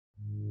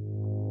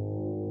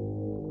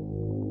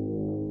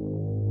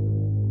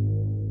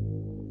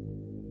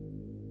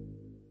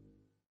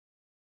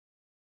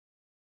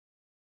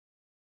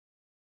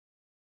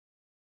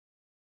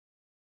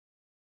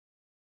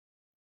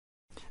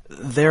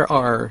There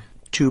are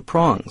two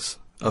prongs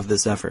of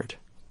this effort.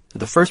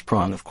 The first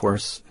prong, of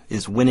course,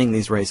 is winning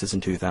these races in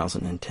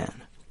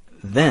 2010.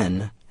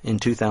 Then, in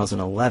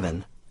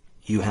 2011,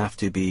 you have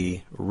to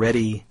be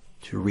ready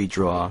to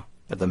redraw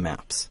the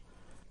maps.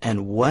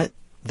 And what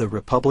the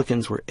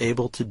Republicans were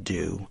able to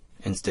do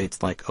in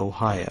states like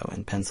Ohio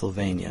and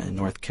Pennsylvania and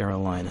North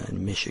Carolina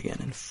and Michigan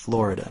and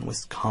Florida and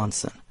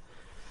Wisconsin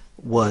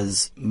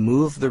was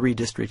move the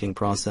redistricting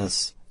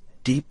process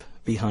deep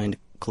behind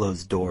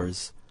closed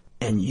doors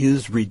and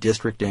use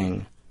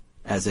redistricting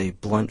as a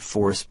blunt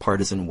force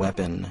partisan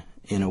weapon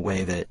in a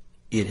way that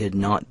it had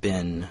not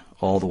been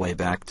all the way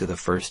back to the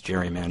first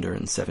gerrymander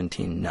in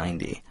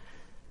 1790.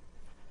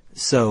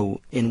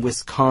 So in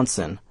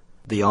Wisconsin,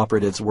 the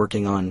operatives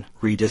working on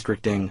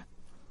redistricting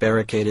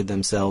barricaded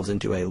themselves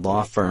into a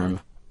law firm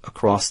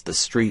across the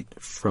street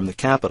from the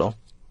Capitol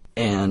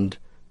and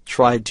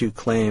tried to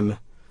claim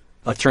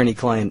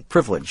attorney-client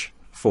privilege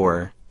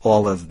for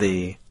all of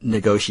the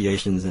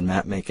negotiations and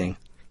map-making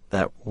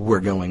that were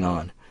going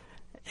on.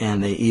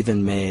 And they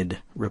even made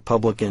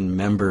Republican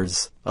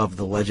members of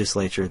the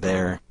legislature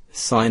there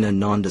sign a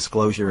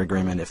non-disclosure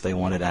agreement if they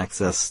wanted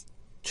access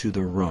to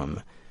the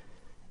room.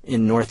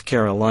 In North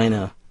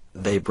Carolina,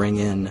 they bring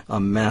in a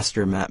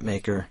master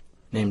mapmaker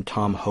named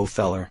Tom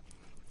Hofeller,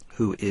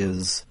 who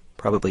is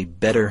probably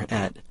better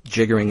at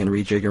jiggering and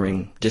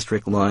rejiggering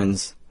district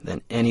lines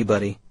than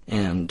anybody,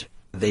 and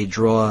they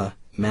draw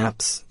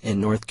maps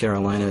in North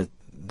Carolina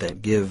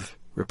that give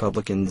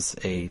Republicans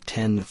a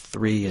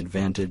 10-3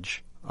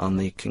 advantage on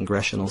the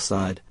congressional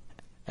side.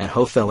 And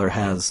Hofeller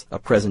has a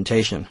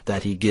presentation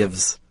that he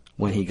gives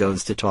when he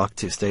goes to talk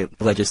to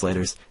state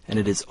legislators, and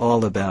it is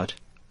all about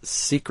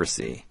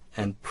secrecy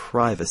and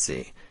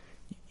privacy.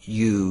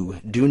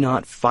 You do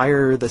not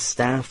fire the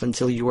staff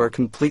until you are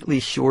completely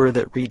sure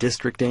that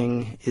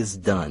redistricting is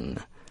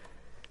done.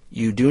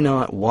 You do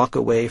not walk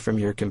away from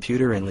your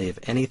computer and leave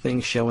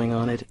anything showing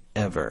on it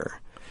ever.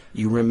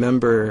 You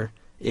remember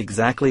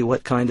exactly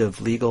what kind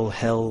of legal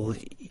hell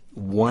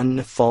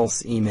one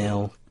false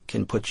email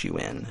can put you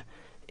in.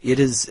 It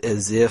is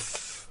as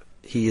if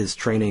he is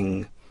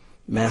training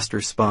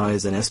master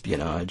spies in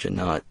espionage and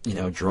not,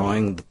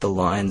 drawing the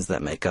lines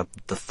that make up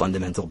the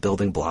fundamental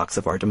building blocks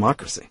of our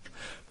democracy.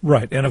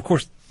 Right. And of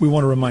course, we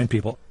want to remind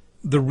people,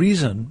 the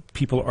reason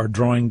people are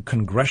drawing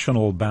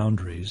congressional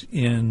boundaries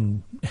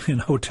in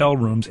hotel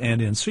rooms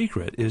and in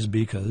secret is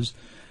because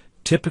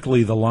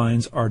typically the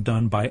lines are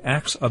done by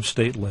acts of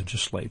state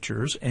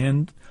legislatures,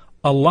 and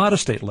a lot of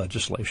state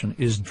legislation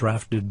is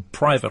drafted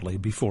privately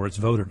before it's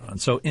voted on.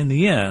 So in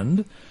the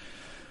end,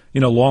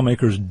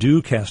 lawmakers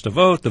do cast a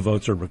vote. The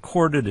votes are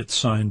recorded. It's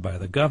signed by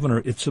the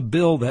governor. It's a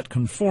bill that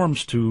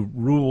conforms to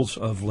rules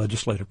of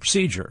legislative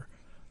procedure,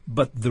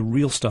 but the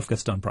real stuff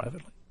gets done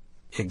privately.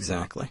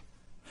 Exactly.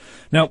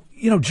 Now,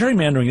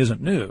 gerrymandering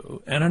isn't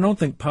new, and I don't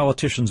think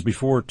politicians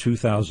before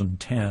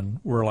 2010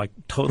 were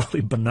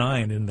totally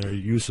benign in their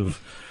use of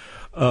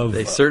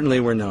they certainly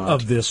were not.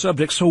 Of this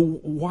subject. So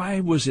why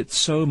was it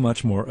so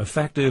much more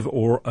effective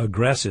or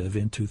aggressive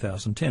in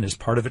 2010? Is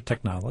part of it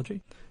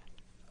technology?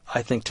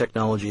 I think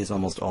technology is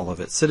almost all of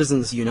it.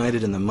 Citizens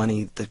United and the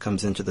money that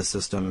comes into the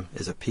system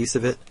is a piece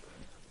of it.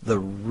 The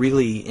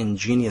really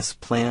ingenious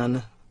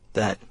plan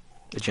that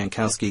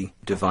Jankowski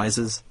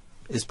devises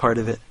is part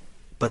of it.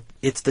 But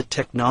it's the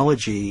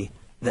technology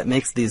that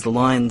makes these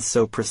lines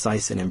so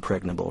precise and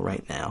impregnable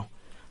right now.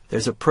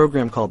 There's a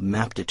program called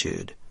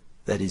Maptitude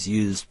that is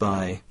used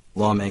by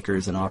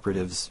lawmakers and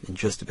operatives in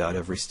just about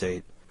every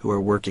state who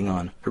are working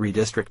on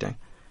redistricting.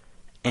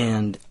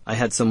 And I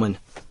had someone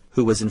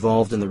who was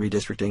involved in the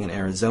redistricting in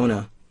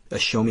Arizona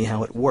show me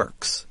how it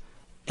works.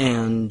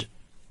 And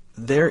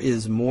there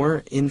is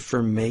more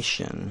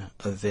information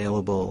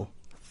available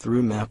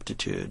through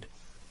Maptitude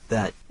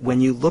that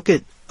when you look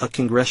at a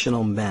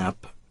congressional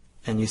map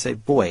and you say,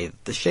 boy,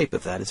 the shape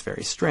of that is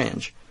very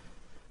strange,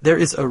 there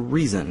is a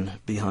reason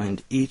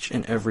behind each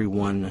and every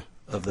one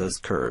of those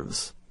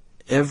curves.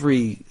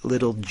 Every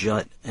little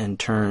jut and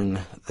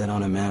turn that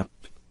on a map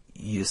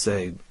you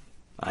say,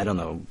 I don't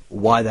know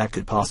why that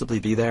could possibly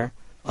be there.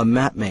 A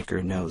map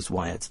maker knows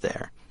why it's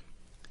there.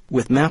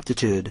 With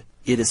Maptitude,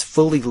 it is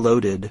fully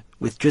loaded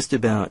with just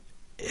about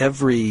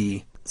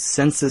every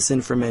census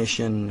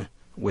information,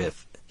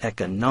 with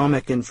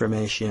economic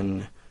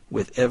information,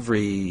 with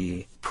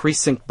every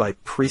precinct by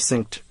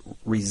precinct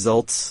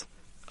results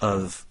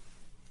of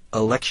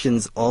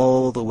elections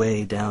all the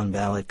way down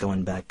ballot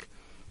going back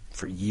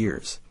for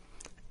years.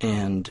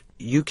 And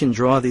you can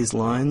draw these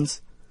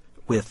lines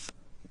with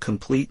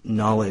complete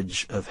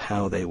knowledge of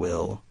how they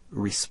will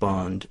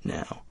respond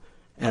now.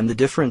 And the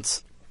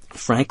difference,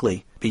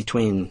 frankly,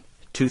 between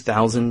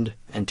 2000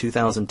 and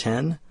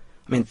 2010,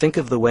 think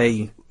of the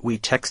way we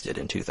texted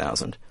in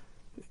 2000.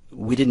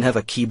 We didn't have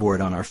a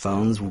keyboard on our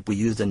phones. We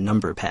used a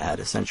number pad,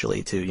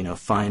 essentially, to,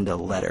 find a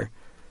letter.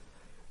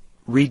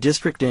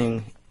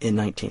 Redistricting in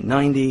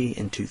 1990,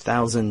 in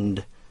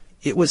 2000,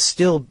 it was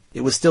still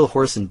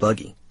horse and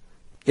buggy.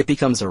 It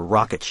becomes a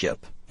rocket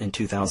ship in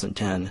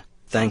 2010,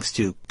 thanks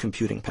to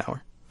computing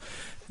power.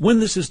 When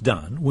this is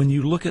done, when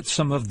you look at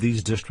some of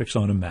these districts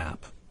on a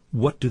map,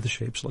 what do the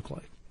shapes look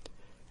like?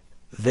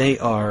 They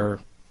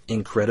are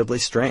incredibly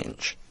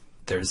strange.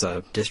 There's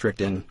a district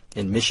in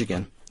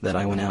Michigan that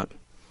I went out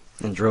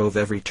and drove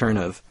every turn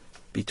of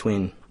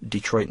between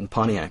Detroit and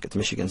Pontiac. It's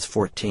Michigan's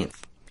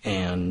 14th,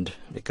 and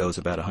it goes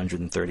about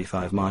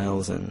 135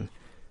 miles, and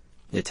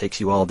it takes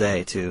you all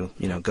day to,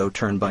 go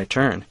turn by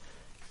turn.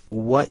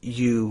 What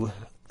you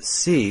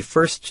see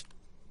first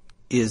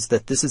is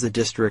that this is a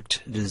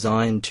district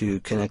designed to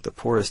connect the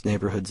poorest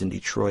neighborhoods in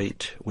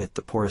Detroit with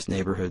the poorest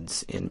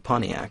neighborhoods in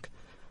Pontiac,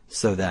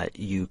 so that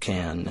you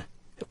can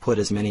put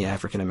as many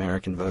African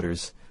American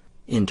voters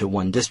into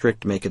one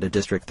district, make it a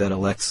district that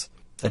elects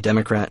a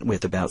Democrat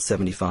with about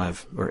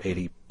 75 or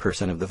 80%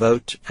 of the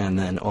vote, and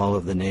then all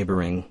of the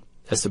neighboring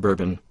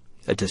suburban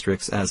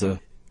districts as a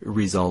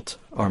result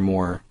are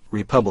more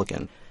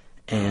Republican.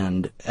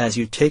 And as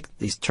you take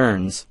these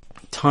turns,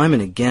 time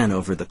and again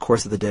over the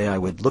course of the day, I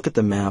would look at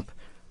the map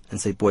and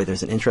say, boy,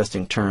 there's an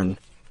interesting turn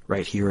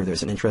right here,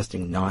 there's an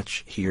interesting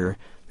notch here,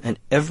 and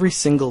every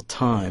single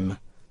time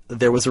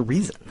there was a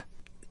reason.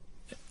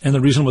 And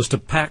the reason was to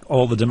pack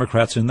all the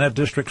Democrats in that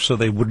district so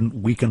they wouldn't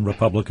weaken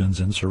Republicans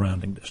in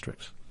surrounding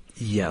districts.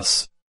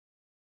 Yes.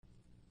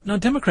 Now,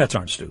 Democrats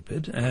aren't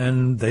stupid,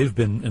 and they've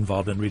been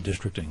involved in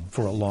redistricting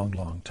for a long,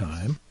 long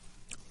time.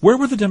 Where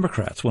were the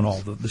Democrats when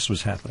all this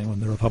was happening, when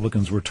the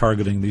Republicans were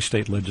targeting these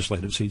state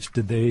legislative seats?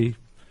 They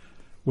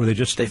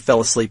fell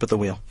asleep at the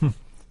wheel.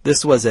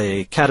 This was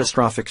a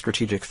catastrophic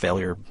strategic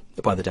failure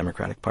by the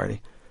Democratic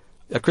Party.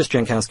 Chris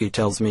Jankowski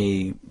tells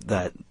me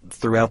that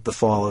throughout the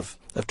fall of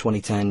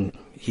 2010,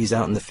 he's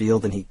out in the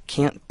field and he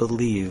can't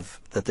believe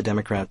that the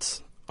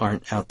Democrats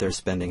aren't out there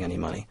spending any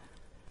money.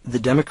 The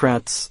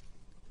Democrats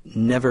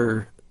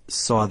never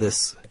saw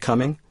this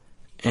coming,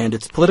 and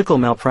it's political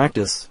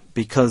malpractice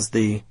because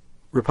the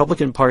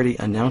Republican Party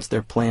announced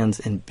their plans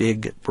in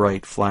big,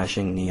 bright,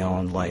 flashing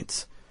neon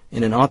lights.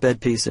 In an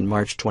op-ed piece in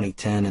March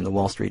 2010 in the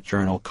Wall Street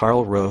Journal,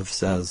 Karl Rove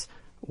says,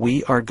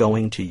 "We are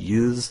going to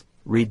use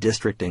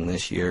redistricting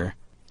this year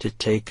to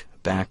take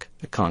back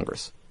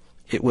Congress."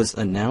 It was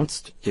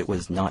announced. It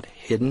was not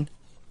hidden.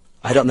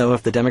 I don't know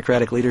if the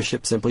Democratic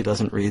leadership simply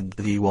doesn't read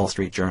the Wall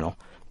Street Journal,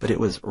 but it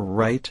was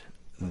right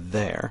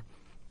there.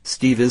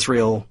 Steve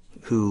Israel,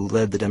 who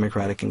led the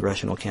Democratic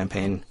Congressional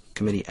Campaign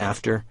Committee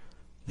after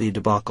the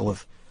debacle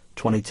of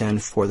 2010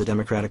 for the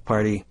Democratic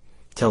Party,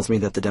 tells me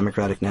that the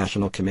Democratic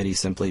National Committee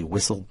simply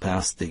whistled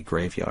past the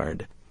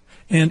graveyard.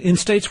 And in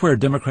states where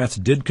Democrats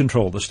did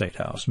control the state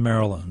house,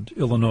 Maryland,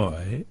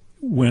 Illinois,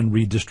 when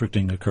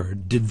redistricting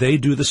occurred, did they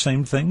do the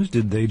same things?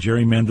 Did they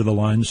gerrymander the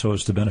lines so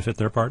as to benefit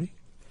their party?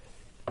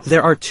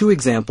 There are two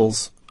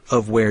examples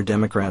of where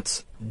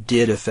Democrats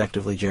did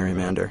effectively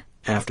gerrymander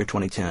after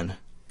 2010,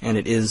 and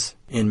it is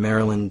in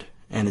Maryland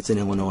and it's in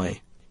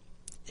Illinois.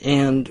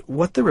 And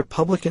what the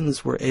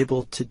Republicans were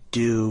able to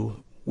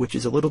do, which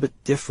is a little bit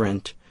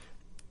different,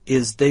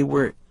 is they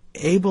were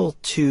able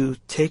to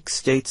take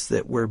states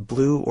that were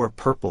blue or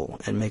purple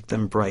and make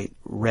them bright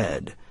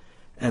red.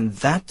 And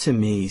that, to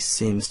me,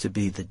 seems to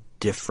be the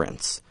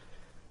difference.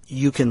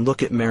 You can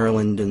look at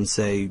Maryland and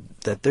say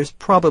that there's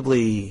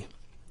probably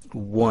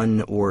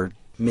one or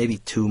maybe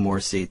two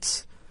more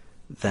seats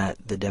that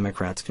the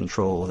Democrats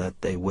control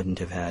that they wouldn't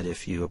have had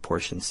if you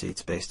apportion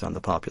seats based on the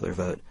popular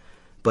vote.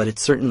 But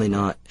it's certainly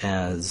not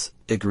as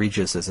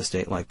egregious as a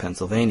state like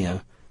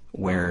Pennsylvania,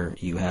 where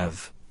you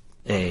have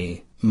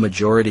a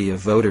majority of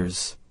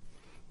voters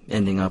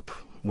ending up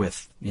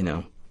with,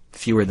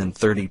 fewer than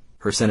 30%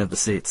 of the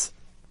seats.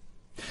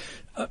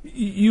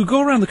 You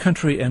go around the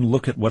country and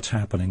look at what's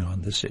happening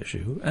on this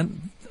issue,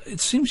 and it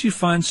seems you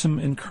find some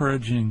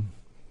encouraging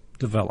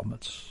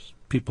developments,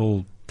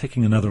 people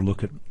taking another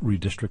look at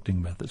redistricting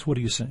methods. What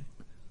do you say?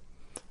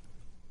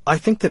 I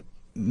think that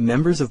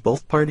members of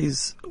both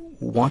parties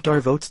want our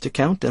votes to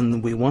count,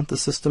 and we want the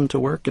system to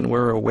work, and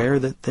we're aware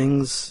that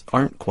things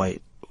aren't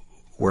quite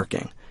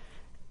working.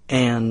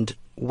 And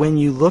when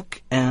you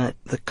look at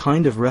the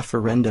kind of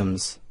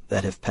referendums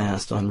that have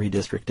passed on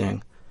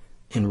redistricting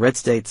in red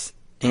states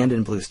and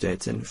in blue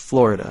states, in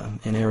Florida,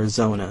 in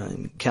Arizona,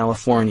 in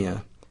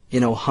California,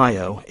 in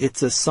Ohio,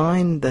 it's a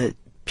sign that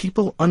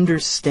people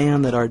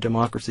understand that our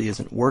democracy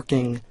isn't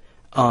working.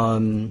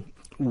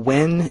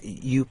 When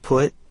you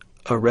put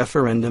a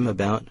referendum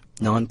about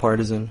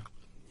nonpartisan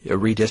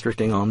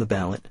redistricting on the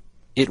ballot,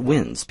 it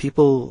wins.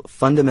 People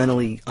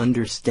fundamentally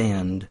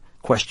understand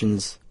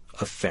questions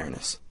of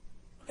fairness.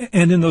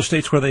 And in those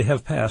states where they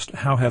have passed,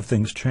 how have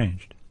things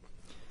changed?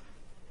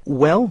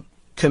 Well,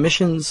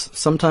 commissions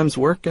sometimes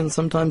work and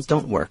sometimes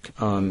don't work.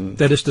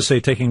 That is to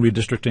say, taking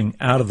redistricting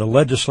out of the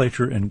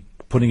legislature and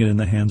putting it in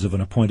the hands of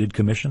an appointed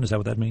commission? Is that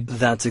what that means?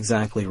 That's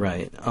exactly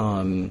right.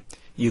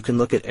 You can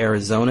look at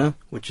Arizona,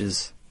 which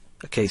is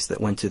a case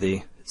that went to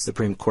the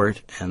Supreme Court,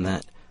 and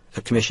that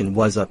a commission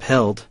was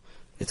upheld,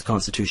 its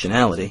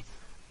constitutionality,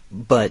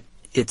 but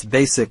its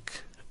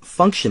basic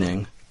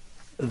functioning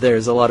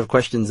There's a lot of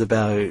questions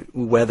about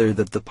whether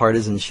the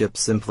partisanship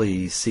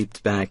simply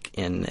seeped back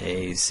in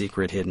a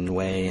secret, hidden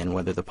way, and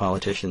whether the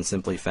politicians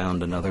simply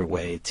found another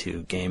way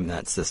to game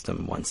that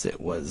system once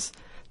it was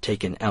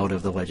taken out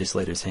of the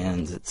legislators'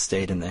 hands. It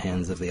stayed in the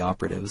hands of the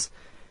operatives.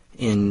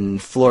 In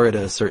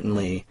Florida,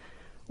 certainly,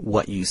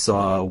 what you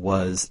saw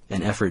was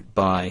an effort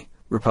by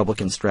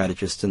Republican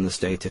strategists in the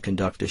state to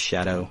conduct a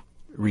shadow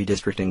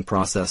redistricting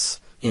process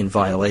in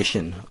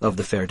violation of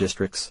the Fair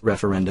Districts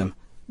referendum.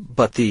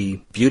 But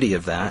the beauty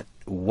of that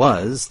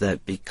was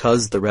that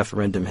because the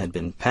referendum had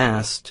been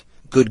passed,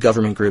 good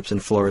government groups in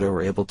Florida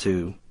were able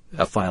to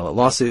file a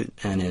lawsuit,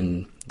 and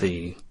in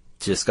the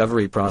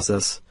discovery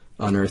process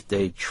unearthed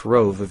a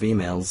trove of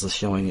emails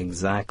showing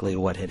exactly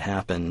what had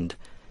happened,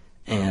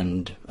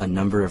 and a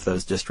number of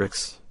those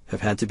districts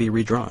have had to be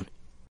redrawn.